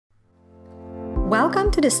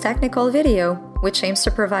Welcome to this technical video, which aims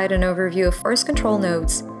to provide an overview of force control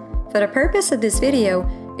nodes. For the purpose of this video,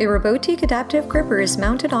 a Robotiq adaptive gripper is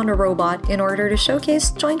mounted on a robot in order to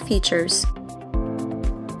showcase joint features.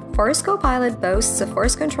 Force Copilot boasts a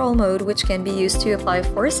force control mode which can be used to apply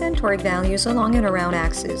force and torque values along and around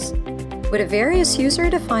axes. With various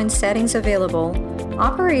user-defined settings available,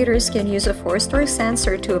 operators can use a force torque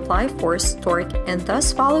sensor to apply force, torque, and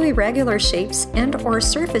thus follow irregular shapes and/or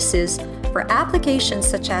surfaces for applications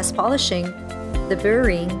such as polishing,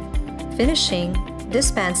 deburring, finishing,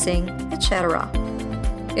 dispensing, etc.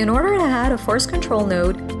 In order to add a force control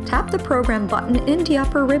node, tap the Program button in the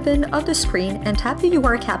upper ribbon of the screen and tap the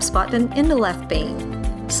UR Caps button in the left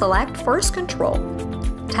pane. Select Force Control.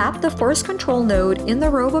 Tap the Force Control node in the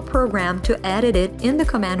Robo program to edit it in the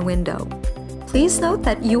command window. Please note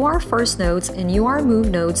that UR Force nodes and UR Move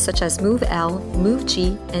nodes such as Move L, Move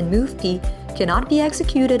G, and Move P cannot be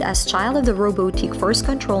executed as child of the Robotiq Force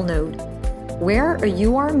Control node. Where a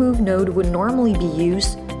UR Move node would normally be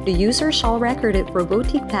used, the user shall record a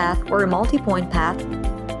Robotiq path or a multi-point path.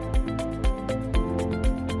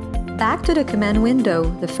 Back to the command window,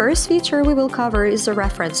 the first feature we will cover is the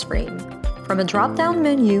reference frame. From a drop-down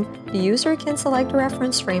menu, the user can select a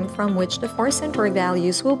reference frame from which the force and torque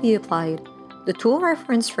values will be applied. The tool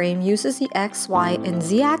reference frame uses the X, Y, and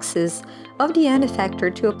Z axis of the end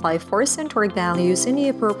effector to apply force and torque values in the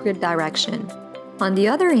appropriate direction. On the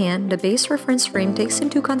other hand, the base reference frame takes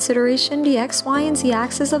into consideration the X, Y, and Z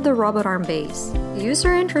axis of the robot arm base. The user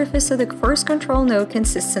interface of the force control node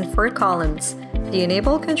consists in 4 columns. The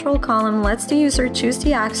Enable Control column lets the user choose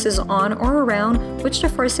the axis on or around which the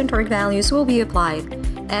force and torque values will be applied.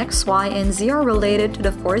 X, Y, and Z are related to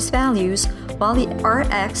the force values, while the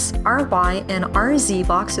RX, RY, and RZ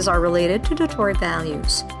boxes are related to the torque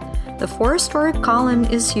values. The Force Torque column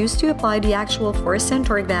is used to apply the actual force and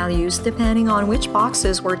torque values depending on which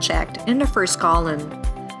boxes were checked in the first column.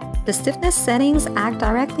 The stiffness settings act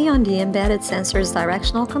directly on the embedded sensor's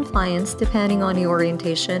directional compliance depending on the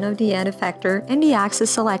orientation of the end effector and the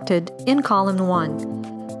axis selected in column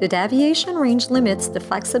 1. The deviation range limits the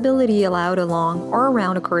flexibility allowed along or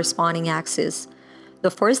around a corresponding axis. The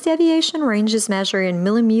force deviation range is measured in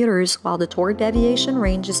millimeters while the torque deviation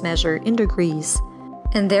range is measured in degrees.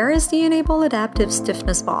 And there is the Enable Adaptive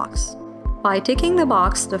Stiffness box. By ticking the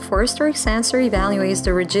box, the force torque sensor evaluates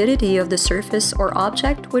the rigidity of the surface or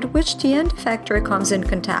object with which the end effector comes in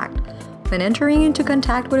contact. When entering into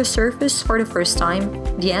contact with a surface for the first time,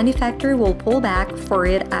 the end effector will pull back for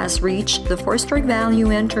it has reached the force torque value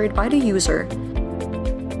entered by the user.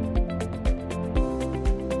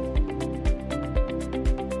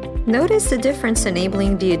 Notice the difference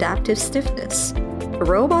enabling the adaptive stiffness. The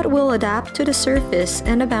robot will adapt to the surface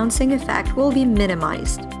and the bouncing effect will be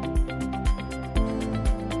minimized.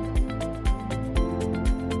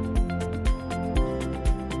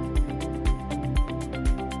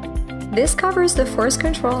 This covers the force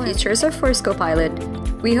control features of Force Copilot.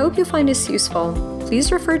 We hope you find this useful.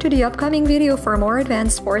 Please refer to the upcoming video for more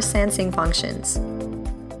advanced force sensing functions.